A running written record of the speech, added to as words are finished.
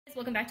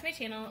Welcome back to my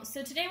channel.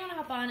 So today I want to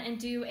hop on and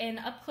do an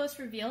up-close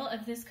reveal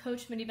of this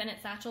Coach Mini Bennett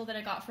satchel that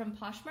I got from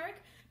Poshmark.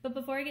 But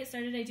before I get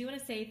started, I do want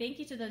to say thank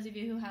you to those of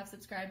you who have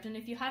subscribed, and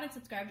if you haven't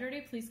subscribed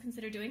already, please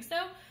consider doing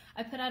so.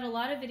 I put out a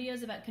lot of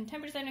videos about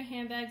contemporary designer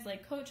handbags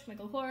like Coach,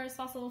 Michael Kors,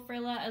 Fossil,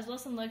 Frilla, as well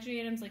as some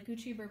luxury items like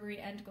Gucci, Burberry,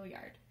 and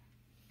Goyard.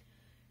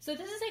 So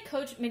this is a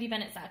Coach Mini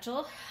Bennett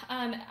satchel.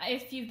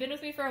 If you've been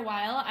with me for a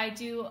while,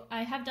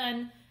 I have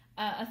done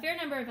a fair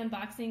number of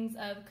unboxings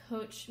of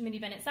Coach Mini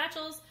Bennett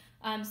satchels.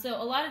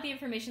 So a lot of the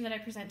information that I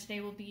present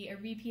today will be a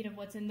repeat of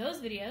what's in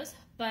those videos,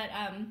 but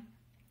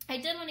I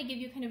did want to give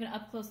you kind of an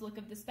up-close look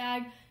of this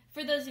bag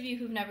for those of you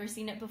who've never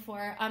seen it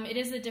before. It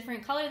is a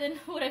different color than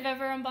what I've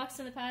ever unboxed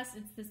in the past.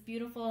 It's this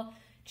beautiful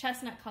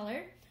chestnut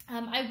color.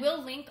 I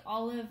will link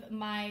all of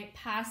my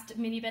past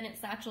Mini Bennett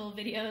satchel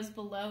videos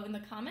below in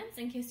the comments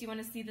in case you want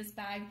to see this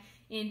bag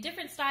in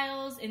different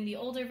styles, in the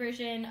older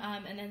version,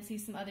 and then see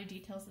some other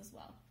details as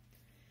well.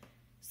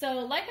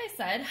 So like I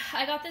said,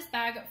 I got this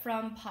bag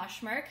from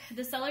Poshmark.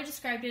 The seller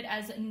described it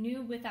as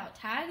new without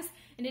tags,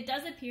 and it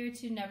does appear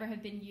to never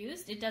have been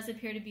used. It does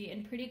appear to be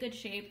in pretty good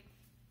shape.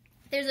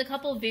 There's a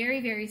couple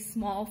very, very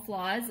small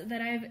flaws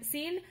that I've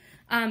seen,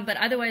 but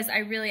otherwise I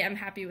really am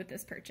happy with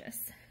this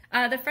purchase.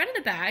 The front of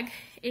the bag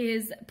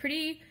is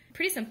pretty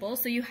simple.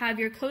 So you have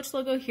your Coach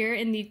logo here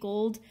in the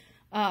gold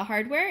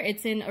hardware.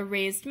 It's in a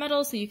raised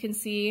metal, so you can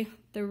see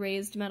the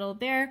raised metal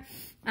there.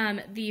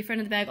 The front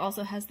of the bag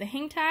also has the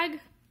hang tag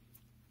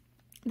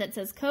that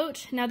says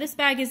Coach. Now this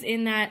bag is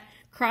in that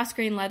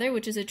crossgrain leather,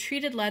 which is a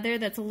treated leather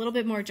that's a little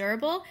bit more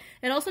durable.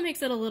 It also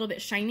makes it a little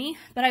bit shiny,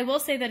 but I will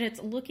say that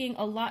it's looking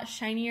a lot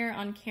shinier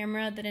on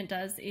camera than it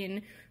does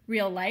in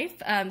real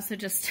life. So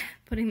just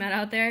putting that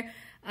out there.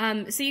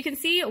 So you can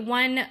see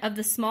one of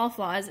the small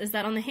flaws is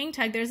that on the hang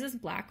tag there's this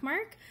black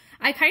mark.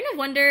 I kind of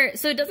wonder,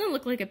 so it doesn't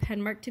look like a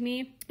pen mark to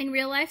me in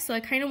real life, so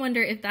I kind of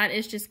wonder if that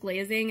is just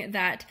glazing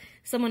that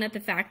someone at the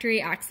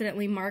factory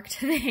accidentally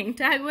marked the hang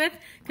tag with,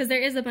 because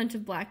there is a bunch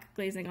of black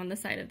glazing on the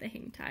side of the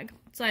hang tag,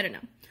 so I don't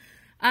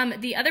know.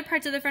 The other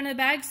parts of the front of the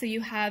bag, so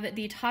you have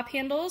the top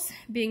handles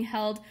being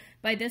held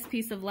by this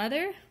piece of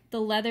leather.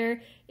 The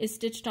leather is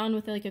stitched on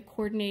with like a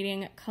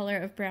coordinating color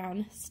of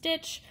brown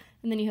stitch,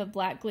 and then you have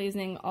black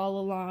glazing all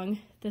along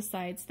the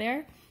sides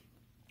there.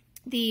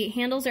 The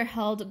handles are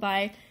held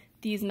by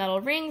these metal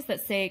rings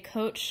that say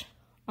Coach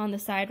on the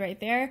side right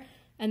there,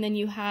 and then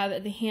you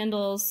have the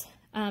handles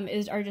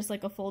are just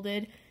like a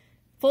folded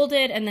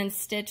and then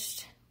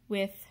stitched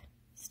with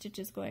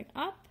stitches going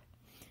up.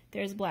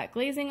 There's black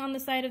glazing on the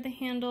side of the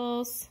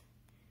handles.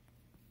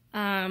 You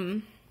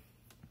can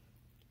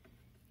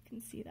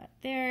see that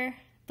there.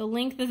 The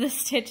length of the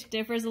stitch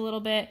differs a little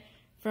bit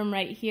from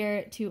right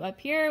here to up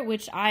here,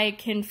 which I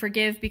can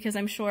forgive because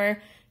I'm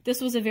sure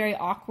this was a very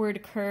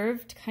awkward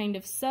curved kind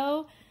of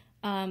sew.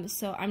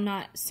 So I'm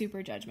not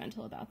super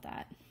judgmental about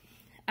that.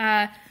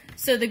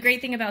 So the great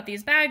thing about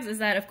these bags is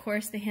that, of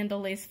course, the handle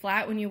lays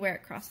flat when you wear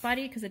it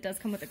crossbody, because it does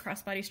come with a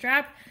crossbody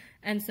strap,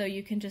 and so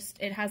you can just,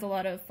 it has a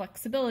lot of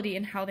flexibility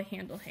in how the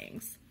handle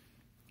hangs.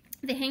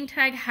 The hang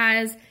tag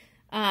has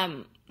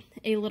a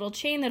little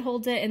chain that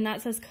holds it, and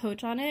that says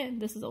Coach on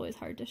it. This is always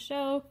hard to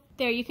show.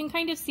 There, you can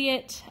kind of see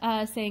it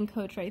saying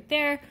Coach right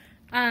there.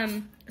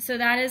 So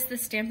that is the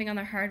stamping on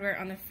the hardware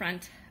on the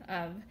front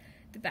of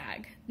the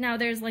bag. Now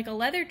there's like a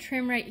leather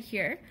trim right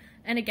here,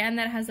 and again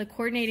that has a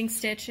coordinating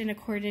stitch and a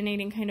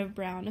coordinating kind of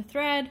brown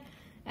thread,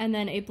 and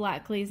then a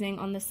black glazing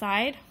on the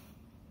side.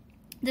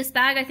 This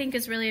bag I think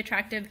is really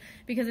attractive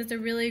because it's a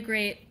really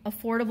great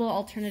affordable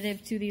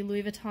alternative to the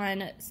Louis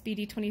Vuitton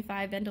Speedy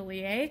 25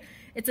 Bandolier.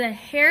 It's a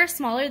hair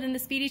smaller than the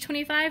Speedy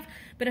 25,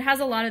 but it has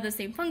a lot of the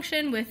same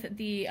function with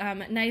the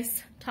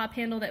nice top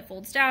handle that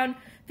folds down,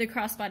 the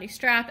crossbody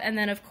strap, and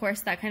then of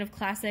course that kind of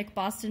classic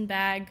Boston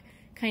bag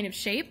kind of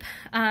shape.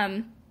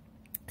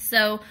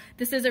 So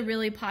this is a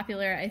really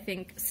popular, I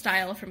think,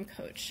 style from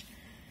Coach.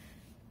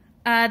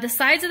 The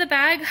sides of the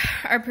bag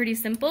are pretty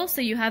simple. So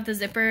you have the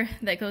zipper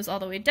that goes all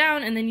the way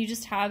down, and then you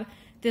just have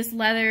this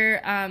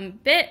leather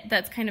bit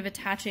that's kind of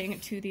attaching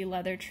to the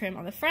leather trim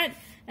on the front,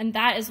 and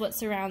that is what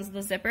surrounds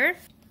the zipper.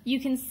 You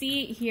can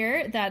see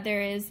here that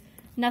there is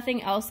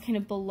nothing else kind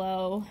of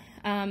below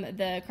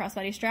the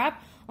crossbody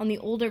strap. On the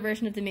older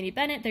version of the Mini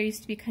Bennett, there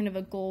used to be kind of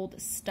a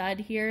gold stud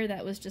here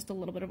that was just a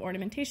little bit of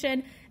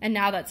ornamentation, and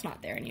now that's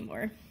not there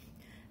anymore.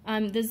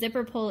 The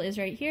zipper pull is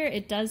right here.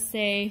 It does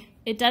say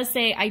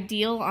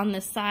Ideal on the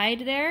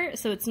side there,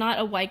 so it's not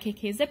a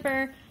YKK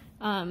zipper,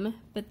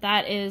 but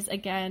that is,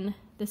 again,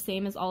 the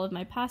same as all of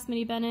my past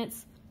Mini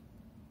Bennetts.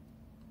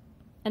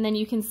 And then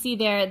you can see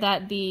there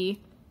that the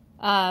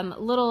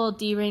little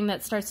D-ring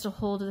that starts to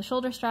hold the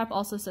shoulder strap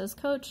also says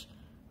Coach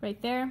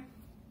right there.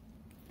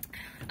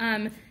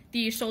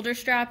 The shoulder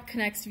strap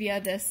connects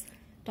via this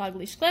dog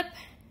leash clip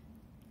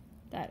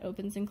that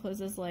opens and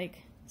closes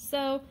like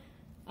so.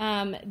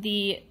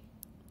 The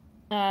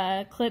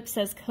clip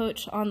says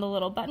Coach on the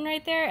little button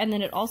right there, and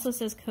then it also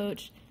says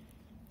Coach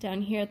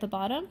down here at the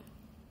bottom.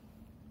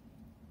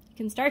 You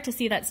can start to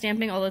see that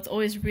stamping, although it's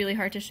always really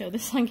hard to show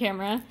this on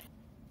camera.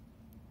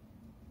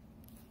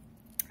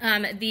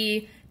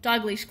 The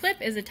dog leash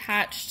clip is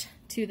attached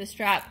to the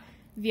strap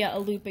via a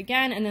loop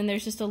again, and then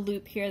there's just a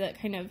loop here that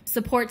kind of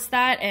supports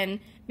that and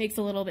makes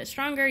it a little bit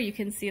stronger. You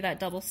can see that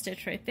double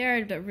stitch right there.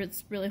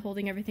 It's really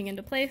holding everything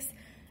into place.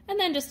 And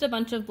then just a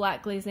bunch of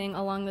black glazing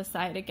along the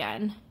side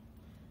again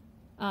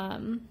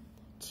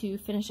to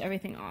finish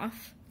everything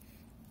off.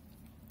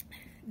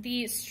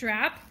 The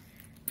strap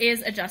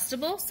is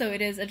adjustable, so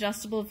it is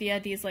adjustable via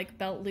these like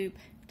belt loop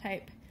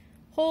type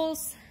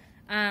holes,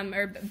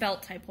 or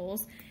belt type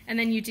holes. And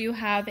then you do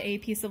have a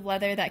piece of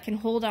leather that can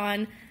hold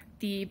on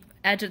the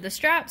edge of the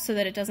strap so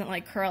that it doesn't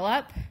like curl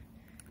up,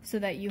 so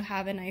that you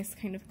have a nice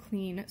kind of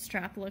clean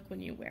strap look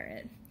when you wear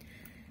it.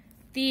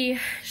 The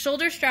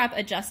shoulder strap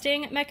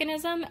adjusting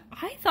mechanism,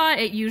 I thought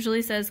it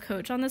usually says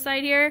Coach on the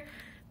side here,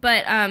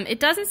 but it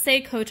doesn't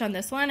say Coach on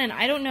this one, and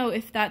I don't know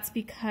if that's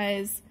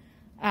because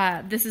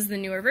this is the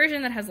newer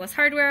version that has less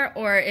hardware,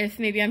 or if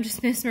maybe I'm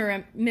just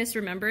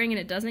misremembering and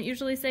it doesn't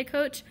usually say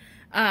Coach.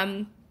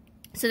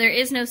 So there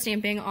is no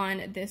stamping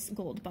on this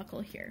gold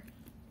buckle here.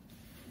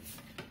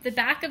 The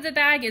back of the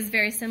bag is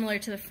very similar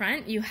to the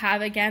front. You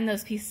have, again,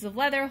 those pieces of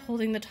leather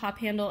holding the top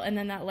handle and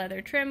then that leather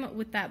trim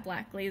with that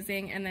black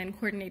glazing and then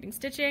coordinating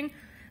stitching.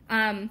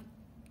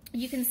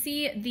 You can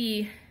see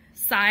the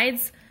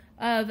sides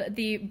of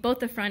both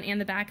the front and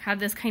the back have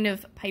this kind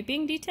of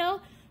piping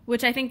detail,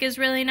 which I think is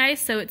really nice.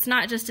 So it's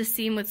not just a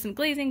seam with some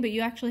glazing, but you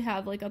actually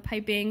have like a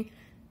piping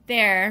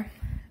there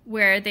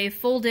where they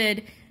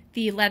folded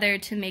the leather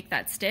to make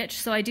that stitch.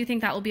 So I do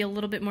think that will be a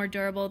little bit more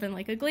durable than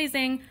like a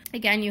glazing.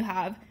 Again, you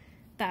have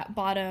that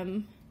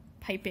bottom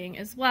piping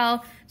as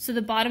well. So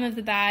the bottom of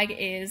the bag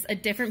is a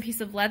different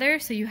piece of leather,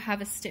 so you have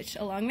a stitch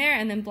along there,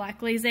 and then black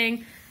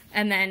glazing,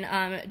 and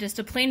then just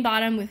a plain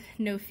bottom with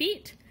no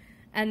feet,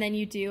 and then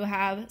you do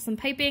have some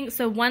piping.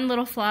 So one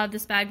little flaw of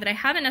this bag that I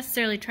haven't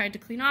necessarily tried to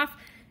clean off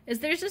is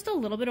there's just a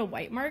little bit of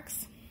white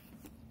marks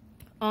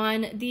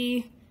on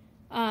the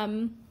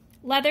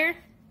leather.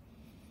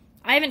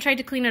 I haven't tried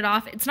to clean it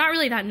off. It's not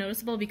really that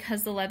noticeable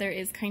because the leather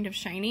is kind of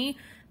shiny.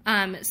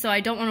 So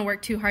I don't want to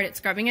work too hard at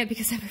scrubbing it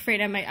because I'm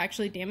afraid I might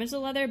actually damage the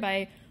leather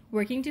by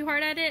working too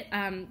hard at it,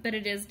 but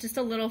it is just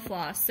a little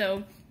flaw.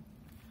 So,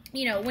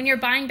 you know, when you're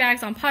buying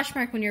bags on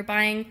Poshmark, when you're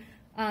buying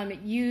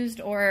used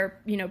or,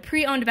 you know,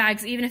 pre-owned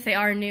bags, even if they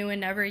are new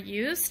and never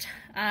used,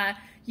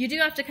 you do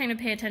have to kind of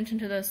pay attention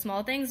to those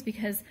small things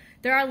because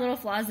there are little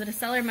flaws that a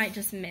seller might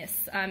just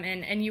miss,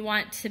 and you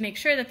want to make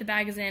sure that the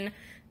bag is in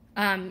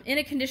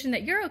a condition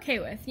that you're okay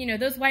with. You know,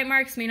 those white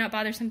marks may not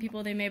bother some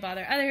people, they may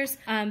bother others,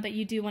 but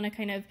you do want to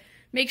kind of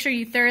make sure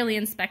you thoroughly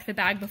inspect the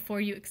bag before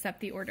you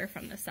accept the order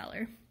from the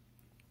seller.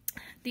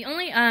 The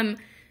only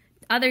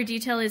other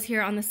detail is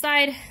here on the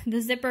side. The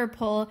zipper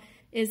pull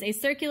is a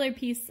circular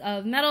piece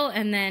of metal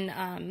and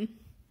then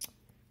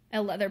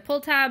a leather pull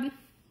tab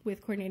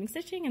with coordinating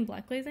stitching and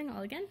black glazing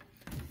all again.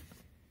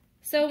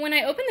 So when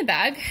I open the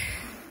bag,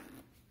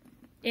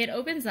 it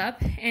opens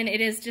up and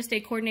it is just a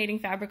coordinating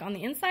fabric on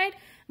the inside.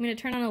 I'm going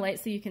to turn on a light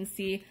so you can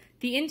see.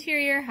 The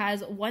interior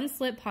has one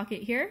slip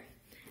pocket here,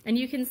 and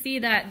you can see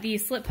that the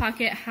slip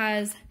pocket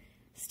has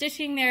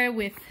stitching there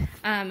with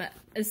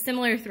a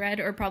similar thread,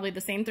 or probably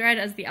the same thread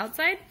as the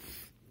outside.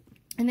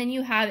 And then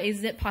you have a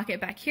zip pocket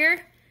back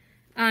here.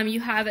 You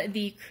have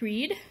the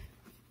creed.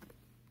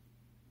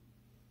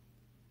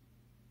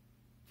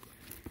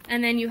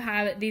 And then you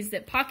have the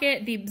zip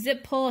pocket. The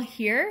zip pull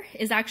here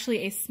is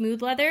actually a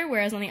smooth leather,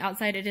 whereas on the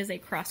outside it is a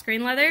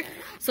crossgrain leather.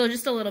 So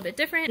just a little bit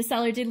different. The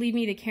seller did leave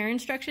me the care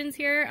instructions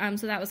here,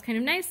 so that was kind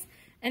of nice.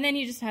 And then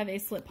you just have a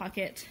slip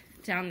pocket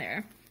down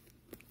there.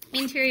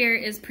 Interior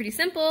is pretty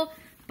simple,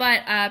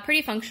 but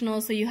pretty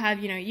functional. So you have,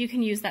 you know, you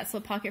can use that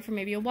slip pocket for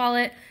maybe a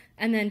wallet,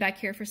 and then back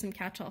here for some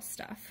catch-all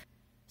stuff.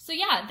 So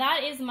yeah,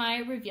 that is my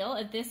reveal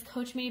of this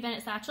Coach Mini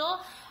Bennett satchel.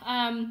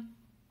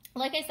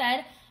 Like I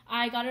said,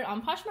 I got it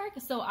on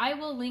Poshmark, so I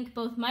will link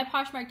both my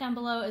Poshmark down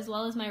below as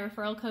well as my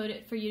referral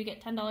code for you to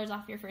get $10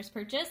 off your first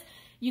purchase.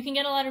 You can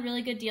get a lot of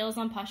really good deals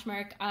on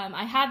Poshmark.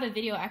 I have a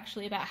video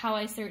actually about how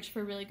I search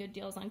for really good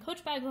deals on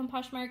Coach bags on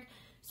Poshmark,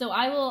 so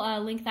I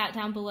will link that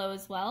down below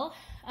as well.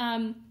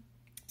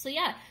 So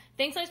yeah,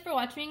 thanks guys for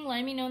watching.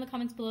 Let me know in the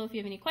comments below if you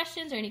have any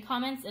questions or any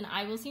comments, and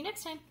I will see you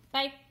next time.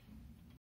 Bye!